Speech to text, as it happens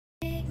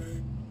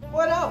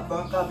What up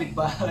mga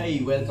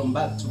kapitbahay? Welcome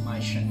back to my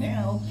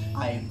channel.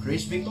 I am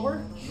Chris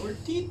Victor, your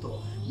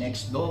Tito.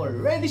 Next door,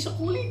 ready sa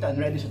kulitan,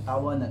 ready sa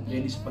tawanan,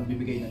 ready sa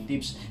pagbibigay ng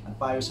tips at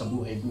payo sa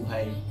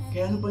buhay-buhay.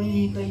 Kaya ano pa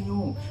hinihintay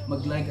nyo?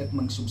 Mag-like at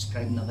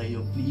mag-subscribe na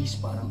kayo, please.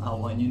 Parang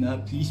awa nyo na,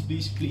 please,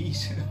 please,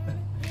 please.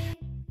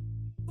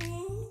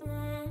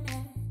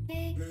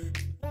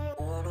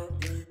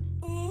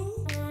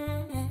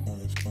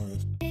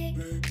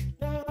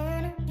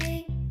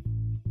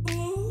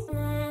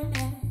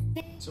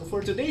 So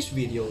for today's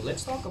video,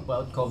 let's talk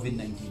about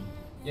COVID-19.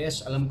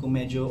 Yes, alam ko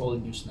medyo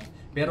old news na,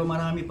 pero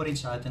marami pa rin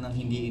sa atin ang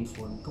hindi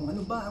informed kung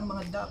ano ba ang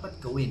mga dapat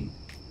gawin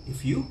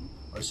if you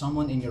or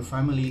someone in your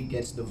family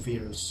gets the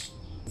virus.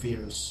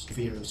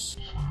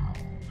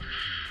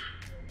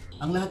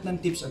 Ang lahat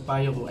ng tips at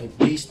payo ko ay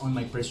based on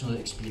my personal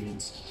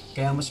experience,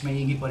 kaya mas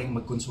maigi pa rin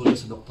magkonsulta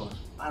sa doktor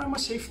para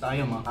mas safe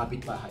tayo mga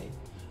kapitbahay.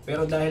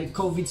 Pero dahil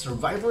COVID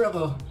survivor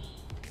ako,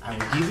 I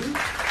will give you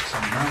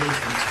some knowledge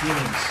and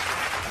experience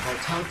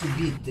about how to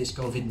beat this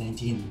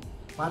COVID-19.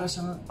 Para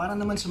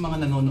naman sa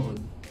mga nanonood,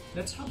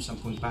 let's have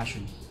some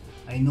compassion.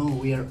 I know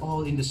we are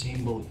all in the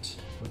same boat,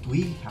 but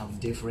we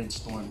have different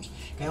storms.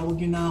 Kaya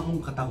huwag nyo na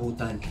akong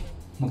katakutan.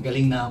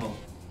 Magaling na ako.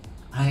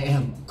 I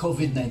am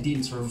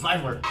COVID-19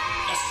 survivor.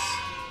 Yes!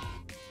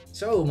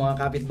 So,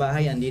 mga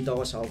kapitbahay, andito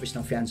ako sa office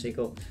ng fiancé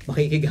ko.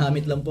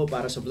 Makikigamit lang po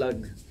para sa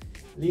vlog.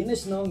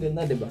 Linis, no?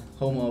 Ganda, diba?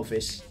 Home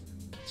office.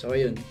 So,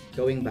 ayun.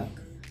 Going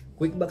back.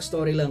 Quick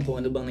backstory lang kung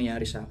ano bang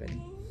nangyari sa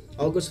akin.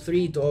 August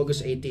 3 to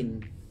August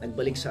 18,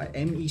 nagbalik sa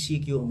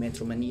MECQ,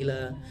 Metro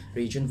Manila,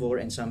 Region 4,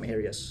 and some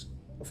areas.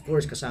 Of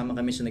course, kasama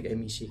kami sa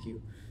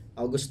nag-MECQ.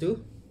 August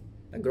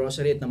 2,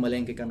 nag-grocery at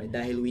namalengke kami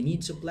dahil we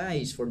need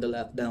supplies for the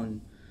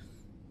lockdown.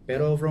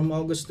 Pero from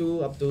August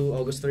 2 up to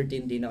August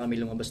 13, di na kami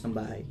lumabas ng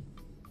bahay.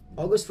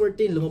 August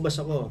 14, lumabas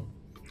ako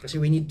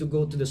kasi we need to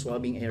go to the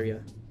swabbing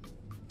area.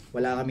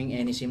 Wala kaming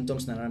any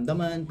symptoms na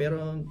naramdaman,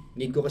 pero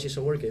need ko kasi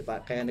sa work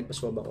kaya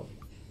nagpa-swab ako.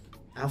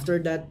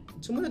 After that,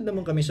 sumunod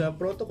naman kami sa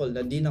protocol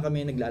na di na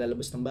kami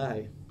naglalabas ng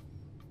bahay.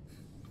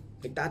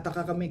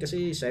 Nagtataka kami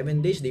kasi 7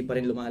 days di pa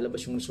rin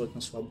lumalabas yung result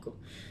ng swab ko.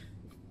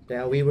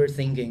 Kaya we were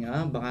thinking,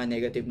 baka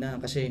negative na.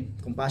 Kasi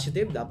kung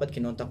positive, dapat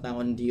kinontak na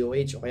ako ng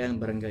DOH o kaya ng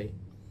barangay.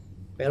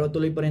 Pero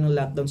tuloy pa rin ang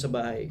lockdown sa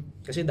bahay.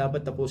 Kasi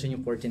dapat tapusin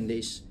yung 14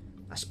 days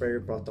as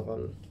per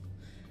protocol.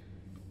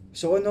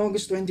 So on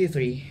August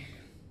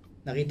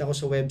 23, nakita ko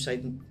sa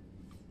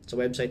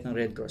website ng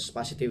Red Cross,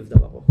 positive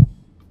daw ako.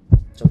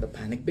 So the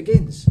panic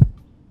begins.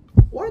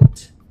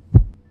 What?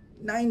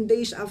 9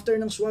 days after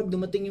ng swab,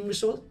 dumating yung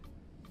result?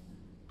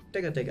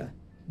 Teka.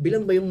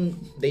 Bilang ba yung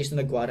days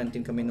na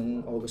nag-quarantine kami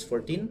nung August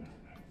 14?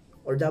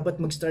 Or dapat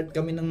mag-start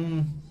kami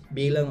ng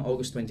bilang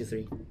August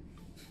 23?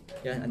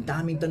 Yan, ang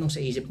daming tanong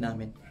sa isip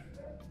namin.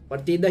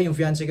 Partida, yung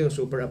fiancé ko,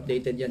 super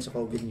updated yan sa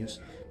COVID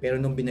news. Pero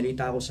nung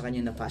binalita ako sa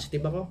kanya na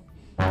positive ako,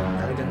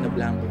 talagang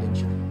na-blanco din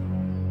siya.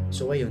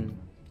 So ayun,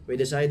 we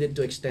decided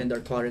to extend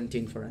our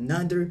quarantine for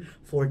another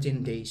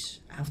 14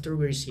 days after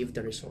we received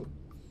the result.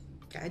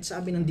 Kahit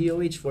sabi ng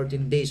DOH,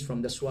 14 days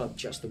from the swab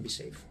just to be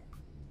safe.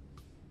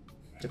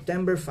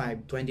 September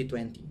 5,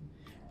 2020,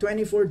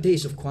 24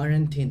 days of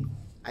quarantine,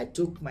 I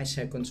took my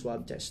second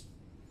swab test.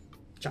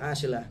 Tsaka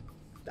sila,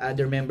 the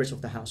other members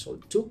of the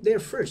household, took their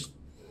first.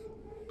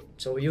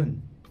 So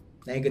yun,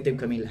 negative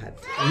kami lahat.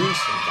 We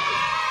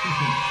survived.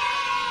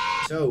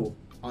 So,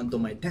 on to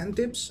my 10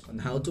 tips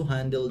on how to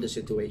handle the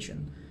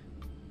situation.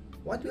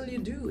 What will you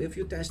do if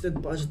you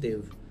tested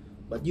positive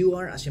but you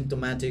are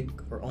asymptomatic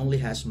or only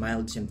has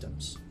mild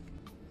symptoms?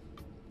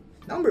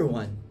 Number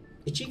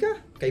 1, ichika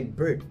kay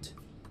Bert.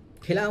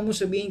 Kailangan mo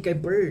sabihin kay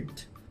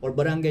Bert or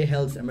Barangay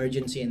Health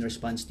Emergency and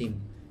Response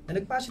Team na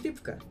nag-positive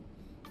ka.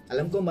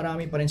 Alam ko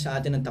marami pa rin sa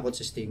atin ang takot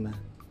sa stigma.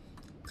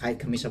 Kahit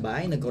kami sa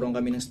bahay, nagkaroon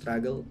kami ng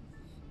struggle.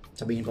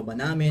 Sabihin pa ba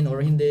namin or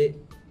hindi?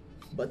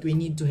 But we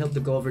need to help the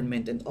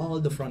government and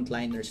all the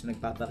frontliners na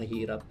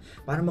nagpapakahirap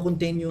para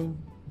makontain yung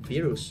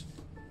virus.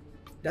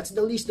 That's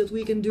the least that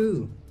we can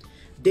do.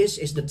 This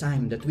is the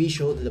time that we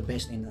show the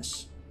best in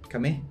us.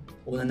 Kami,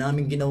 una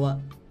namin ginawa.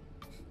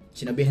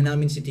 Sinabihan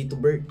namin si Tito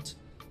Bert.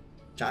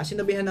 Tsaka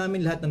sinabihan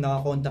namin lahat na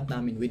nakakontak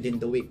namin within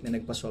the week na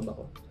nagpaswab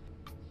ako.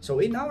 So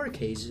in our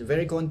case,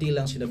 very konti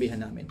lang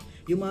sinabihan namin.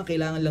 Yung mga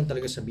kailangan lang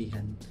talaga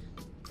sabihan.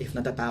 If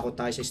natatakot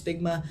tayo sa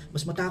stigma,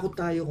 mas matakot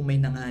tayo kung may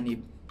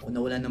nanganib o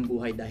nawalan ng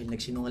buhay dahil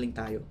nagsinungaling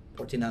tayo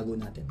o tinago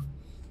natin.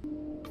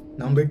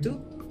 Number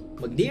 2,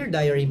 mag-Dear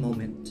Diary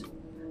moment.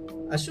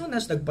 As soon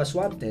as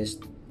nagpa-swab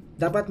test,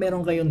 dapat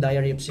meron kayong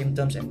diary of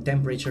symptoms and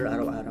temperature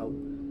araw-araw.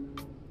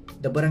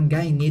 The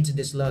barangay needs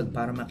this log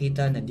para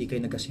makita na di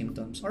kayo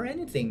nagka-symptoms or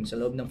anything sa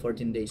loob ng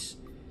 14 days.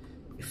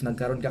 If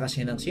nagkaroon ka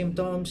kasi ng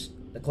symptoms,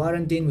 the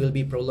quarantine will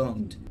be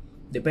prolonged.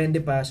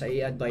 Depende pa sa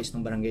i-advise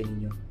ng barangay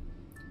ninyo.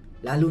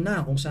 Lalo na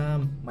kung sa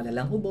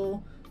malalang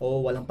ubo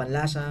o walang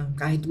panlasa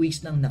kahit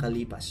weeks nang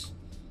nakalipas.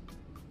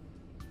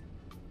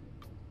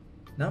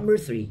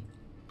 Number 3,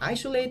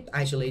 isolate.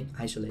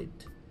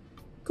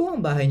 Kung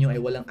ang bahay nyo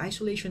ay walang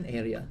isolation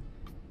area,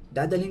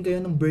 dadalhin kayo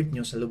ng birth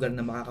nyo sa lugar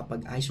na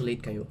makakapag-isolate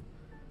kayo.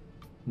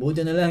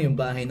 Buti na lang yung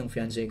bahay ng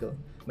fiancé ko.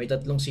 may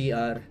 3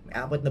 CR, may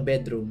 4 na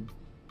bedroom,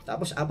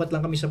 tapos 4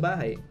 lang kami sa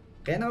bahay.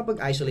 Kaya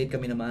nakapag-isolate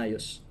kami na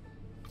maayos.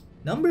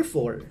 Number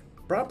 4,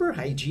 proper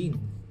hygiene.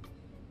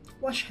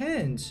 Wash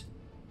hands.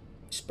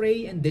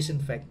 Spray and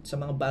disinfect sa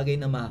mga bagay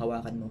na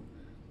mahahawakan mo.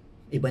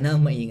 Iba na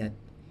ang maingat.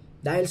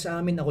 Dahil sa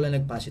amin ako lang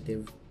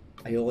nag-positive,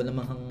 ayoko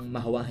namang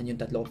mahawahan yung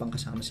 3 ko pang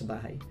kasama sa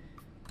bahay.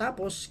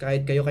 Tapos,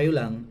 kahit kayo-kayo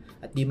lang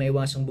at di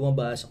maiwasang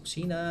bumaba sa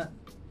kusina,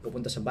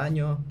 pupunta sa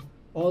banyo,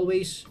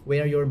 always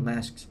wear your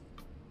masks.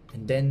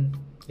 And then,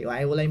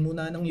 iwaiwalay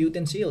muna ng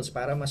utensils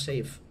para mas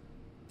safe.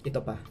 Ito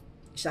pa,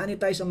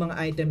 sanitize ang mga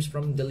items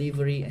from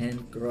delivery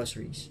and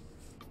groceries.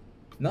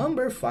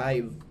 Number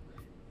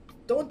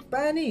 5, don't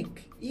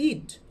panic.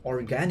 Eat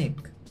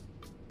organic.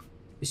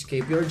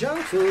 Escape your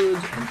junk food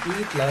and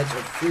eat lots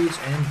of fruits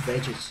and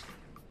veggies.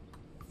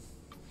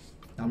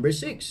 Number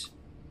 6,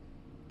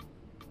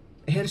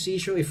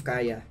 ehersisyo if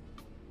kaya.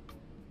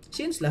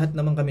 Since lahat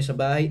naman kami sa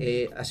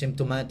bahay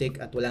asymptomatic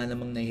at wala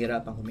namang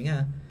nahihirapang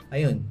huminga,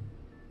 ayun,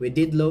 we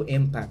did low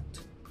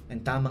impact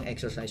and tamang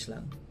exercise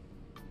lang.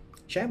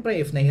 Syempre,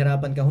 if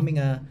nahihirapan ka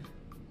huminga,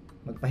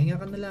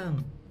 magpahinga ka na lang.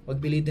 Huwag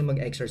pilitin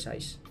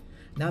mag-exercise.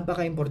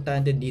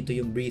 Napaka-importante dito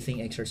yung breathing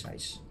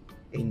exercise.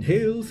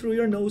 Inhale through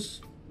your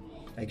nose.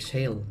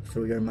 Exhale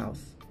through your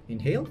mouth.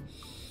 Inhale.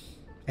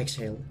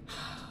 Exhale.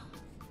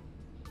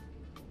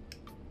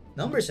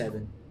 Number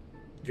 7,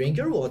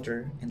 drink your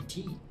water and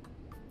tea.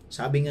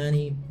 Sabi nga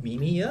ni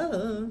Mimi,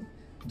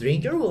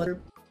 drink your water.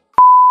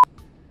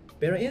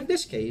 Pero in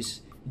this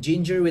case,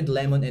 ginger with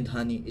lemon and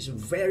honey is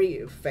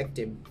very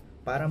effective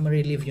para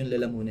ma-relieve yung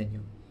lalamunan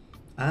nyo.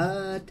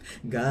 At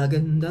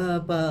gaganda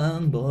pa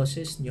ang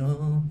boses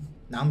nyo.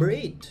 Number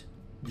 8,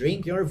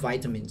 drink your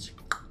vitamins.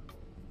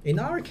 In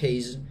our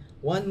case,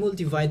 1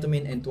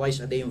 multivitamin and twice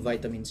a day yung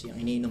vitamin C ang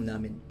iniinom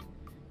namin.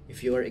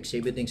 If you are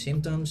exhibiting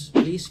symptoms,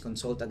 please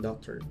consult a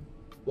doctor.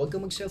 Huwag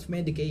kang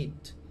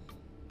mag-self-medicate.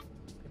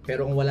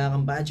 Pero kung wala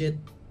kang budget,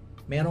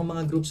 merong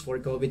mga groups for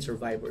COVID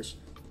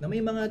survivors na may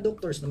mga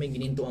doctors na may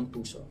gininto ang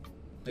puso.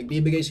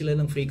 Nagbibigay sila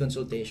ng free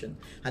consultation.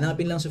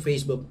 Hanapin lang sa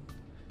Facebook,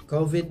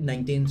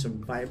 COVID-19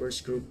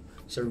 Survivors Group.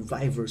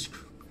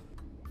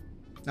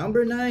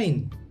 Number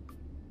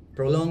 9,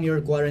 prolong your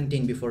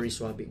quarantine before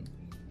reswabbing.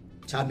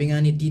 Sabi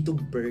nga ni Tito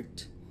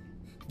Bert,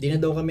 di na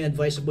daw kami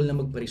advisable na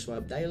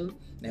magpa-reswab dahil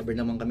never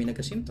naman kami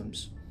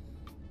nagka-symptoms.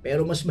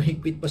 Pero mas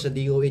mahigpit pa sa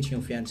DOH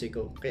yung fiancé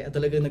ko, kaya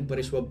talaga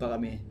nagpa-reswab pa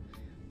kami.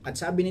 At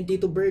sabi ni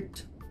Tito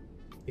Bert,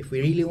 if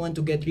we really want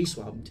to get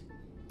reswabbed,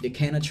 they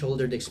cannot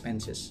shoulder the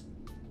expenses.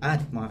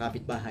 At mga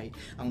kapitbahay,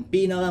 ang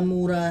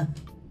pinakamura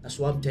na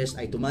swab test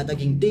ay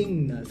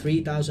tumataginting na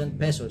 3,000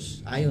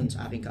 pesos ayon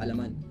sa aking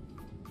kaalaman.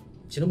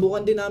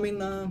 Sinubukan din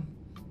namin na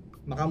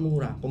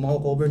makamura kung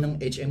mako-cover ng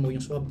HMO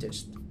yung swab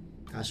test.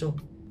 Kaso,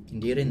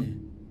 hindi rin eh.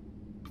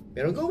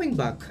 Pero going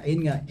back,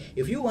 ayun nga,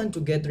 if you want to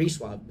get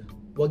reswab,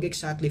 wag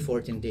exactly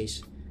 14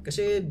 days.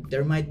 Kasi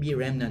there might be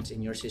remnants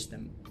in your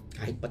system.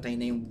 Kahit patay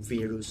na yung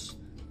virus.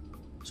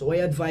 So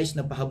I advise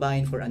na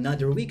pahabain for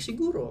another week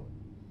siguro.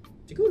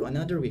 Siguro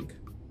another week.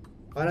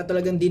 Para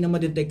talagang di na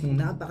ma-detect ng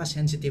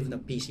napaka-sensitive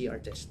na PCR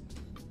test.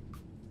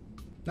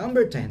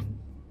 Number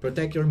 10,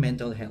 protect your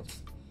mental health.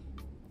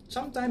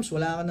 Sometimes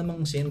wala ka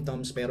namang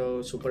symptoms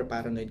pero super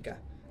paranoid ka.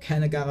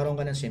 Kaya nagkakaroon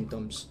ka ng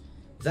symptoms.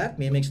 That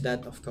mimics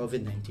that of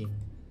COVID-19.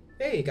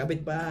 Hey,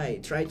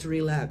 kapitbahay, try to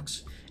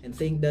relax and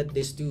think that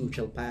this too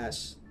shall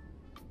pass.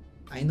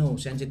 I know,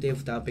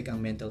 sensitive topic ang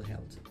mental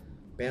health.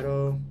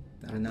 Pero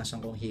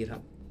naranasan kong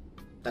hirap.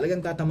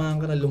 Talagang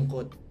tatamaan ka ng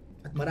lungkot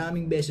at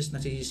maraming beses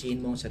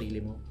nasisisihin mo ang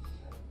sarili mo.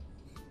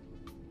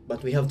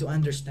 But we have to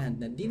understand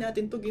na di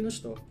natin to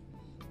ginusto.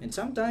 And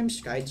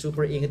sometimes, kahit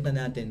super ingat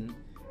na natin,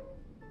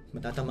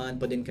 matatamaan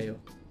pa din kayo.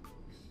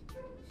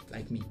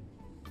 Like me.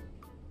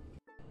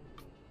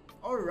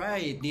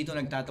 Alright, dito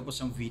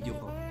nagtatapos ang video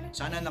ko.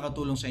 Sana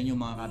nakatulong sa inyo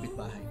mga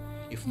kapitbahay.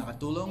 If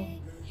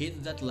nakatulong,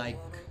 hit that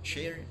like,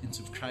 share, and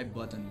subscribe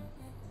button.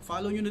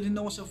 Follow nyo na din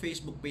ako sa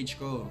Facebook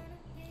page ko.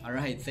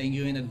 Alright, thank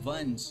you in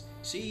advance.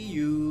 See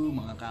you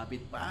mga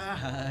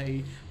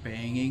kapitbahay.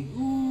 Penging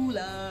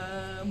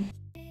ulam.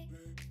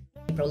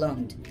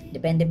 Prolonged.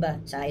 Depende pa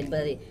sa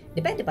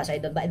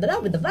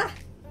ba?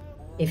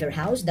 If your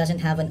house doesn't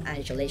have an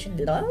isolation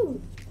law,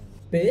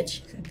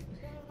 bitch.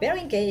 Pero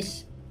in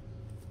case,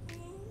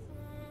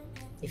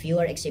 if you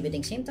are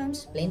exhibiting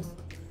symptoms,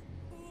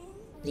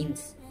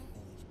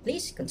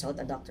 please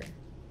consult a doctor.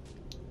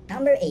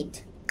 Number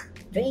 8,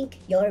 drink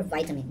your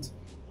vitamins.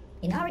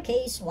 In our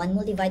case, 1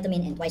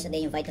 multivitamin and twice a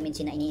day yung vitamin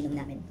C na iniinom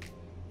namin.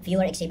 If you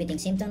are exhibiting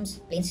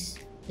symptoms,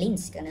 please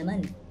ka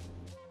naman.